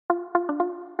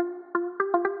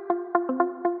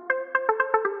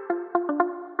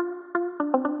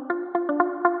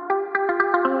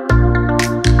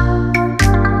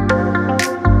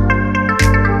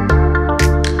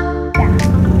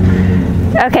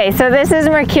Okay, so this is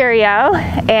Mercurio,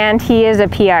 and he is a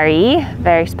PRE,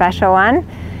 very special one.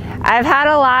 I've had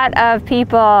a lot of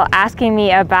people asking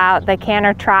me about the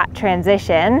Canter Trot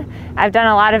transition. I've done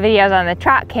a lot of videos on the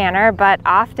trot canter, but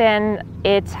often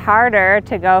it's harder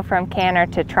to go from canter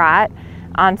to trot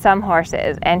on some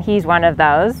horses, and he's one of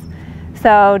those.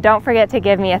 So don't forget to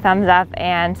give me a thumbs up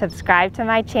and subscribe to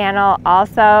my channel.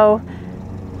 Also,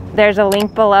 there's a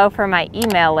link below for my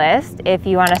email list. If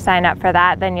you want to sign up for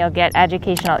that, then you'll get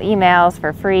educational emails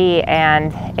for free,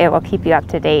 and it will keep you up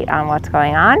to date on what's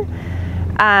going on.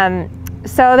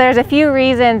 So there's a few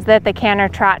reasons that the Canter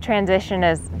Trot transition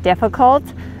is difficult.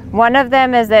 One of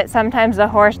them is that sometimes the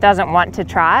horse doesn't want to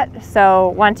trot. So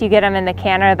once you get them in the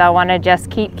canter, they'll want to just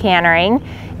keep cantering,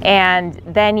 and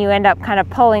then you end up kind of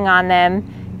pulling on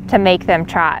them to make them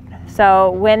trot.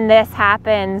 So when this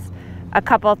happens, a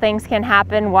couple things can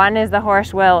happen. One is the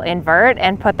horse will invert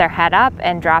and put their head up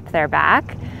and drop their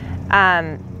back.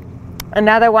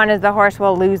 Another one is the horse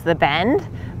will lose the bend,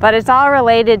 but it's all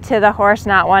related to the horse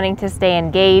not wanting to stay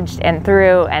engaged and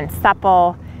through and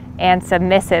supple and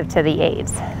submissive to the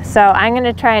aids. So I'm going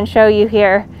to try and show you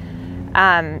here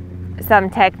some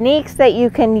techniques that you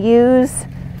can use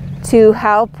to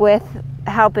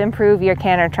help improve your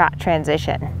Canter Trot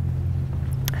transition.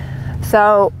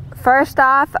 So first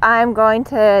off, I'm going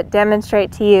to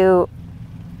demonstrate to you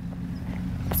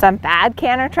some bad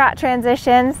Canter Trot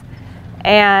transitions,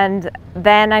 and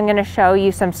then I'm going to show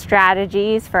you some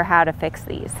strategies for how to fix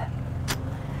these.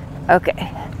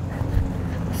 Okay,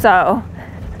 so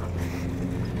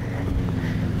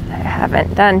I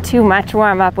haven't done too much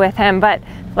warm-up with him, but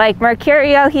like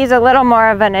Mercurio, he's a little more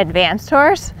of an advanced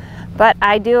horse, but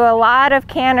I do a lot of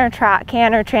Canter Trot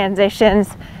canter transitions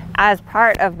as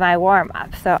part of my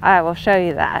warm-up, so I will show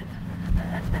you that.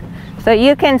 So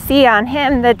you can see on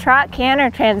him the trot canter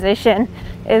transition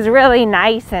is really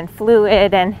nice and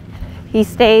fluid, and he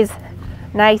stays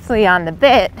nicely on the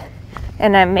bit,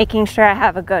 and I'm making sure I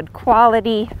have a good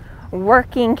quality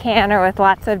working canter with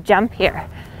lots of jump here.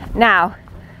 Now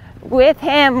with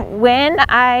him, when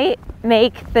I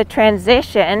make the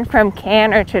transition from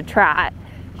canter to trot,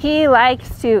 he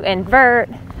likes to invert,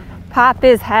 pop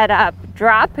his head up,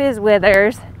 drop his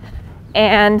withers,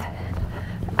 and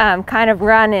kind of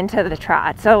run into the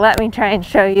trot. So let me try and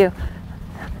show you.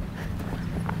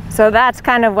 So that's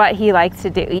kind of what he likes to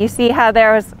do. You see how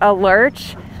there was a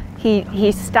lurch?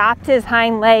 He stopped his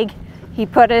hind leg, he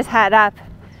put his head up,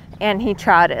 and he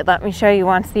trotted. Let me show you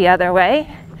once the other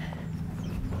way.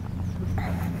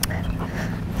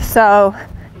 So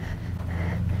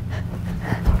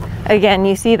again,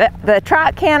 you see that the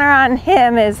trot canter on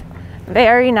him is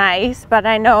very nice, but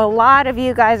I know a lot of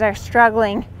you guys are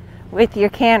struggling with your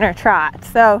canter trot.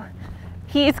 So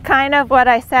he's kind of what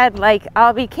I said, like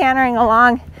I'll be cantering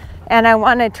along and I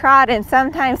want to trot, and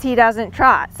sometimes he doesn't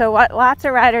trot. So what lots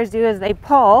of riders do is they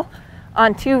pull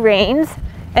on two reins,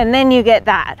 and then you get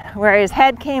that, where his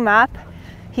head came up,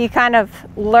 he kind of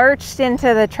lurched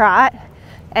into the trot,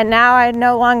 and now I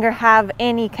no longer have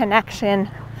any connection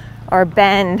or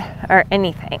bend or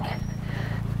anything.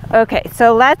 Okay,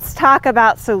 so let's talk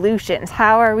about solutions.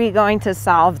 How are we going to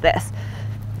solve this?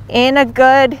 In a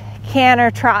good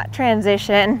canter trot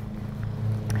transition,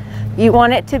 you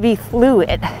want it to be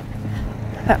fluid.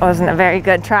 That wasn't a very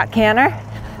good trot canter.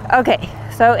 Okay,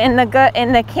 so in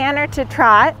the canter to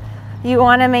trot, you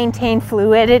want to maintain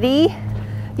fluidity,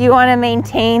 you want to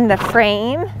maintain the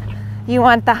frame, you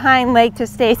want the hind leg to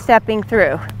stay stepping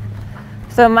through.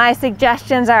 So my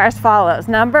suggestions are as follows.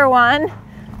 Number one,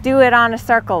 do it on a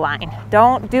circle line.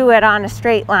 Don't do it on a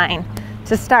straight line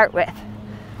to start with.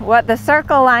 What the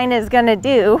circle line is going to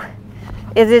do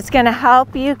is it's going to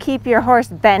help you keep your horse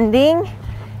bending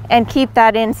and keep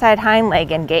that inside hind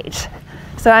leg engaged.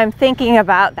 So I'm thinking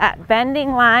about that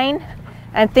bending line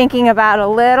and thinking about a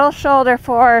little shoulder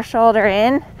forward, shoulder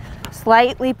in,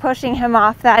 slightly pushing him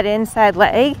off that inside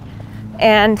leg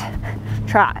and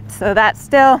trot. So that's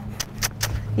still,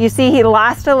 you see he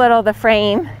lost a little the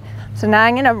frame. So now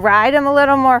I'm going to ride him a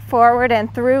little more forward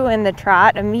and through in the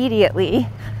trot immediately.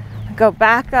 Go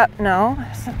back up, no,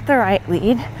 that's not the right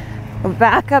lead. Go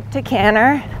back up to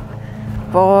canter,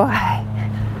 boy.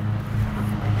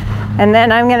 And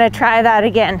then I'm going to try that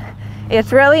again.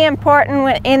 It's really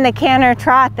important in the canter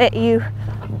trot that you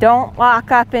don't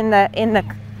lock up in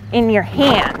your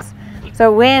hands.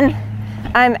 So when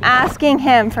I'm asking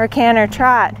him for canter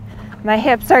trot, my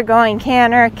hips are going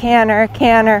canter, canter,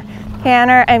 canter,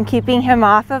 canter, I'm keeping him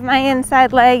off of my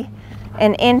inside leg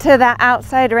and into that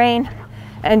outside rein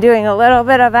and doing a little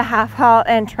bit of a half halt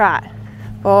and trot.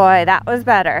 Boy, that was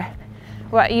better.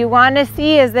 What you want to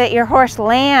see is that your horse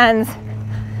lands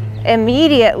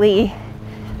immediately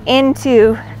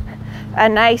into a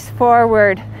nice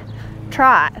forward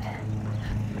trot.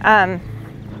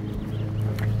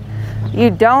 You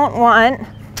don't want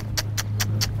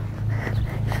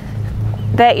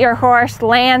that your horse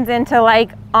lands into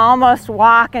like almost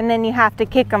walk and then you have to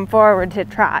kick them forward to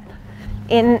trot.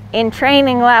 In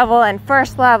training level and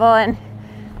first level and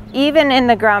even in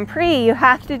the Grand Prix, you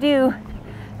have to do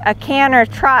a canter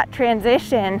trot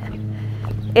transition.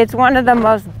 It's one of the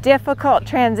most difficult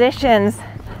transitions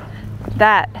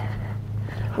that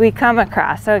we come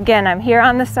across. So again, I'm here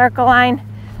on the circle line.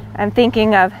 I'm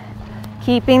thinking of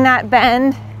keeping that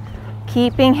bend,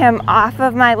 keeping him off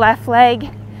of my left leg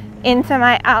into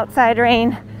my outside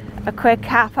rein, a quick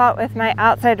half halt with my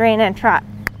outside rein and trot.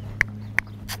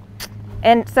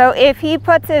 And so if he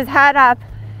puts his head up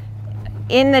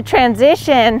in the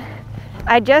transition,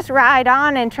 I just ride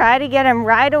on and try to get him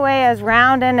right away as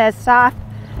round and as soft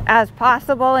as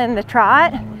possible in the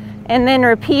trot and then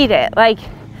repeat it. Like,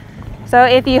 so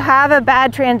if you have a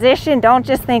bad transition, don't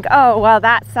just think, oh, well,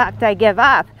 that sucked, I give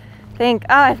up. Think,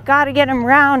 oh, I've got to get him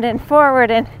round and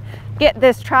forward and get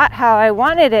this trot how I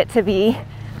wanted it to be.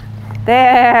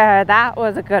 There, that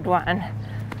was a good one.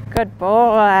 Good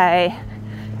boy.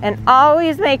 And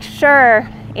always make sure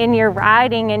in your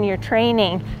riding and your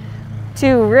training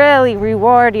to really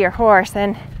reward your horse.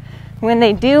 And when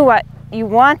they do what you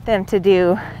want them to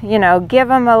do, you know, give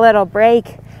them a little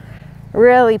break,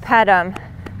 really pet them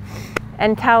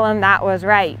and tell them that was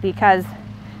right. Because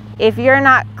if you're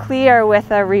not clear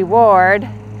with a reward,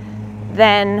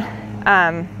 then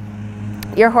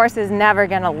your horse is never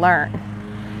going to learn.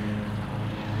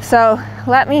 So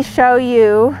let me show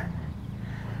you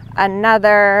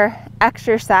another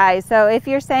exercise. So if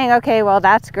you're saying, okay, well,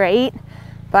 that's great,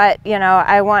 but you know,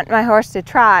 I want my horse to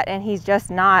trot and he's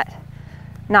just not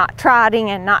trotting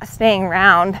and not staying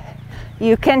round,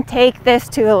 you can take this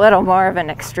to a little more of an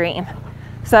extreme.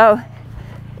 So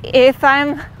if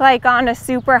I'm like on a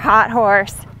super hot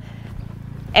horse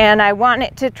and I want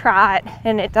it to trot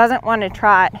and it doesn't want to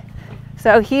trot,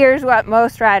 so here's what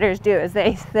most riders do is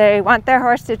they want their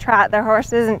horse to trot, their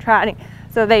horse isn't trotting,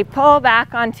 so they pull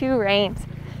back on two reins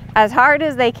as hard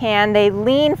as they can, they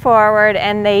lean forward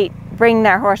and they bring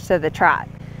their horse to the trot.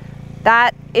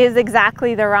 That is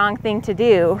exactly the wrong thing to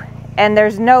do, and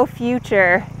there's no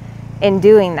future in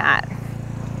doing that.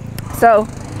 So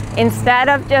instead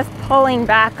of just pulling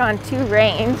back on two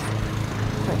reins,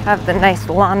 we have the nice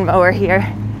lawnmower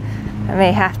here. I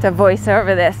may have to voice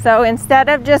over this. So instead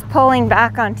of just pulling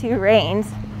back on two reins,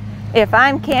 if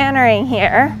I'm cantering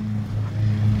here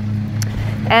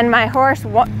and my horse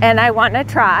and I want to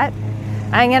trot,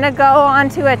 I'm going to go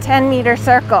onto a 10-meter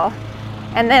circle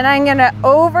and then I'm going to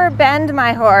overbend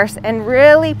my horse and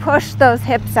really push those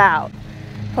hips out.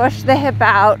 Push the hip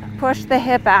out, push the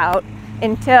hip out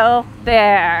until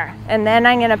there. And then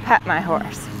I'm going to pet my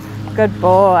horse. Good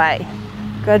boy.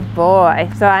 Good boy.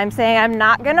 So I'm saying I'm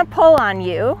not going to pull on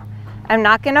you. I'm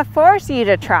not going to force you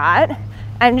to trot.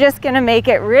 I'm just going to make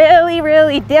it really,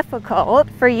 really difficult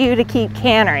for you to keep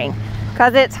cantering,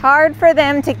 because it's hard for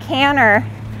them to canter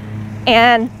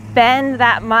and bend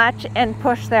that much and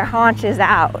push their haunches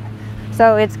out.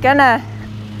 So it's going to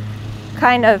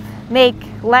kind of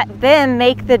let them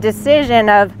make the decision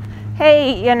of,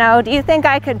 hey, you know, do you think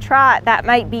I could trot? That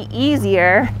might be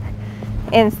easier,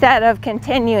 instead of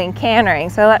continuing cantering.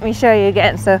 So let me show you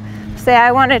again. So say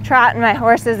I want to trot and my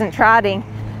horse isn't trotting.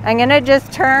 I'm going to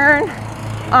just turn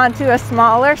onto a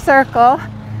smaller circle.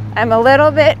 I'm a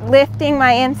little bit lifting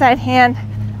my inside hand.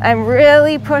 I'm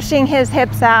really pushing his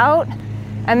hips out.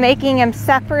 I'm making him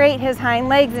separate his hind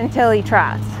legs until he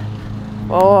trots.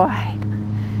 Boy.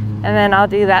 And then I'll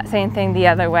do that same thing the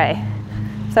other way.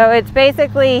 So it's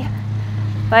basically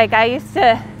like I used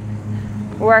to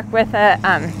work with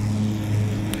a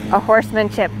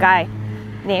horsemanship guy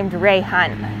named Ray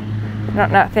Hunt. I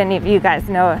don't know if any of you guys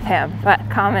know of him, but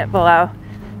comment below.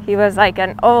 He was like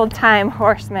an old-time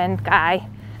horseman guy,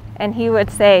 and he would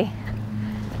say,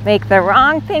 make the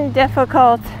wrong thing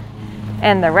difficult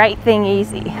and the right thing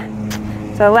easy.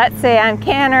 So let's say I'm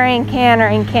cantering,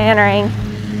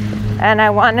 and I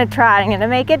want to trot. I'm going to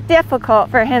make it difficult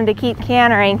for him to keep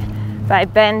cantering by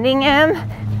bending him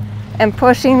and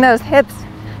pushing those hips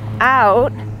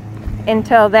out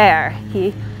until there.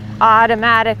 He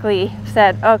automatically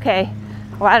said, okay,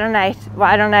 why don't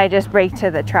I just break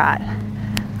to the trot?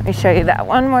 Let me show you that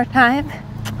one more time.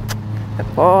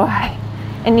 Good boy.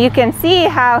 And you can see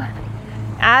how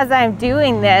as I'm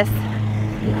doing this,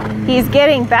 he's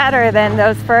getting better than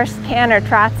those first canter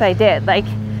trots I did. Like,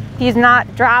 he's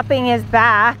not dropping his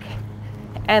back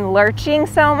and lurching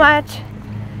so much.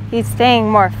 He's staying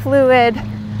more fluid,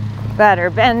 better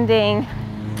bending,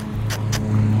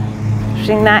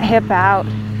 pushing that hip out,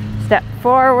 step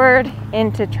forward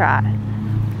into trot.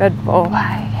 Good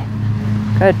boy,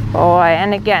 good boy.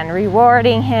 And again,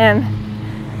 rewarding him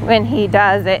when he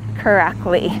does it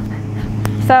correctly.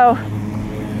 So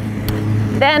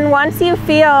then once you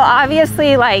feel,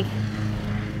 obviously, like,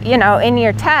 you know, in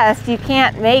your test, you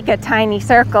can't make a tiny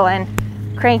circle and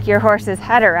crank your horse's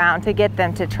head around to get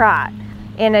them to trot.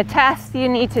 In a test, you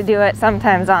need to do it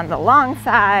sometimes on the long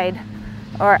side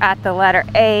or at the letter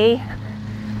A.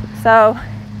 So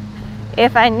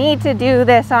if I need to do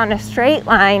this on a straight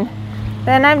line,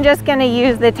 then I'm just going to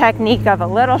use the technique of a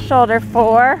little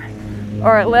shoulder-fore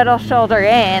or a little shoulder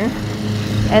in.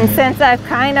 And since I've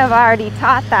kind of already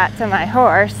taught that to my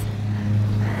horse,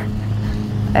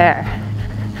 there,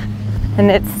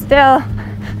 and it still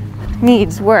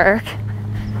needs work.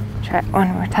 Try it one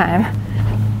more time.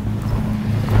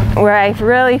 Where I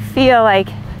really feel like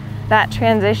that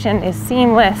transition is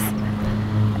seamless.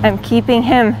 I'm keeping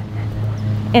him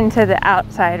into the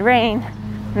outside rein.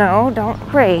 No, don't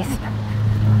brace.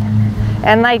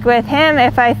 And like with him,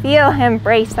 if I feel him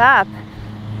brace up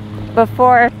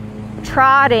before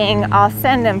trotting, I'll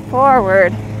send him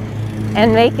forward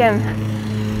and make him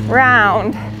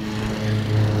round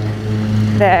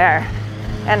there.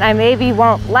 And I maybe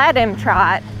won't let him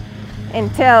trot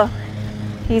until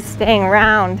he's staying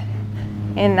round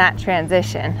in that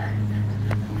transition.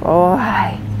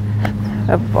 Boy,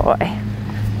 oh boy.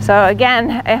 So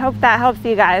again, I hope that helps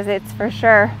you guys. It's for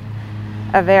sure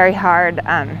a very hard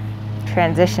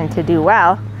transition to do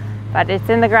well, but it's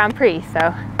in the Grand Prix,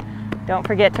 so don't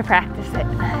forget to practice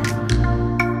it.